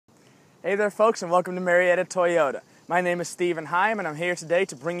Hey there folks, and welcome to Marietta Toyota. My name is Stephen Hyam and I'm here today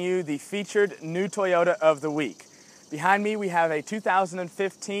to bring you the featured new Toyota of the week. Behind me we have a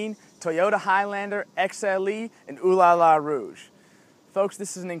 2015 Toyota Highlander XLE in Ooh La La Rouge. Folks,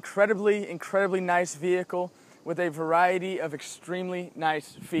 this is an incredibly nice vehicle with a variety of extremely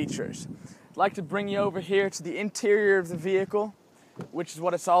nice features. I'd like to bring you over here to the interior of the vehicle, which is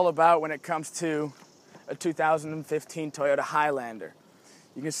what it's all about when it comes to a 2015 Toyota Highlander.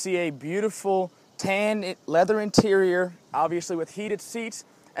 You can see a beautiful tan leather interior, obviously with heated seats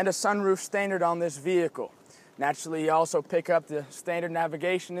and a sunroof standard on this vehicle. Naturally, you also pick up the standard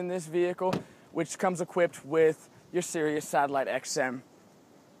navigation in this vehicle, which comes equipped with your Sirius Satellite XM.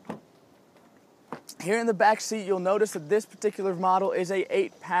 Here in the back seat, you'll notice that this particular model is a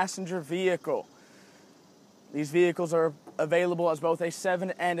 8-passenger vehicle. These vehicles are available as both a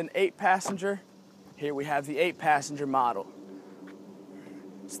 7 and an 8-passenger. Here we have the 8-passenger model.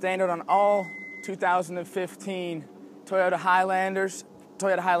 Standard on all 2015 Toyota Highlanders,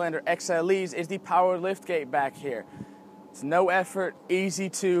 Toyota Highlander XLEs is the power liftgate back here. It's no effort, easy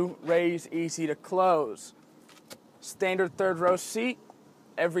to raise, easy to close. Standard third row seat.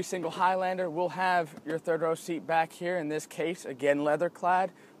 Every single Highlander will have your third row seat back here. In this case, again leather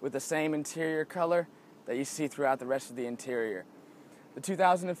clad with the same interior color that you see throughout the rest of the interior. The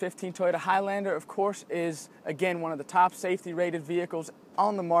 2015 Toyota Highlander, of course, is again one of the top safety rated vehicles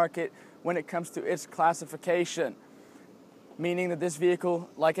on the market when it comes to its classification, meaning that this vehicle,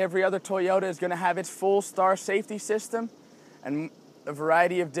 like every other Toyota, is going to have its full star safety system and a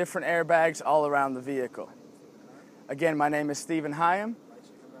variety of different airbags all around the vehicle. Again, my name is Stephen Hyam.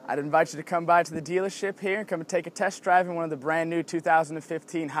 I'd invite you to come by to the dealership here and come and take a test drive in one of the brand new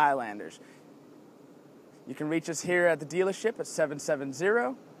 2015 Highlanders. You can reach us here at the dealership at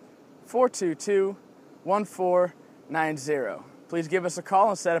 770-422-1490. Please give us a call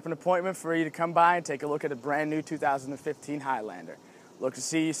and set up an appointment for you to come by and take a look at a brand new 2015 Highlander. Look to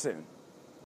see you soon.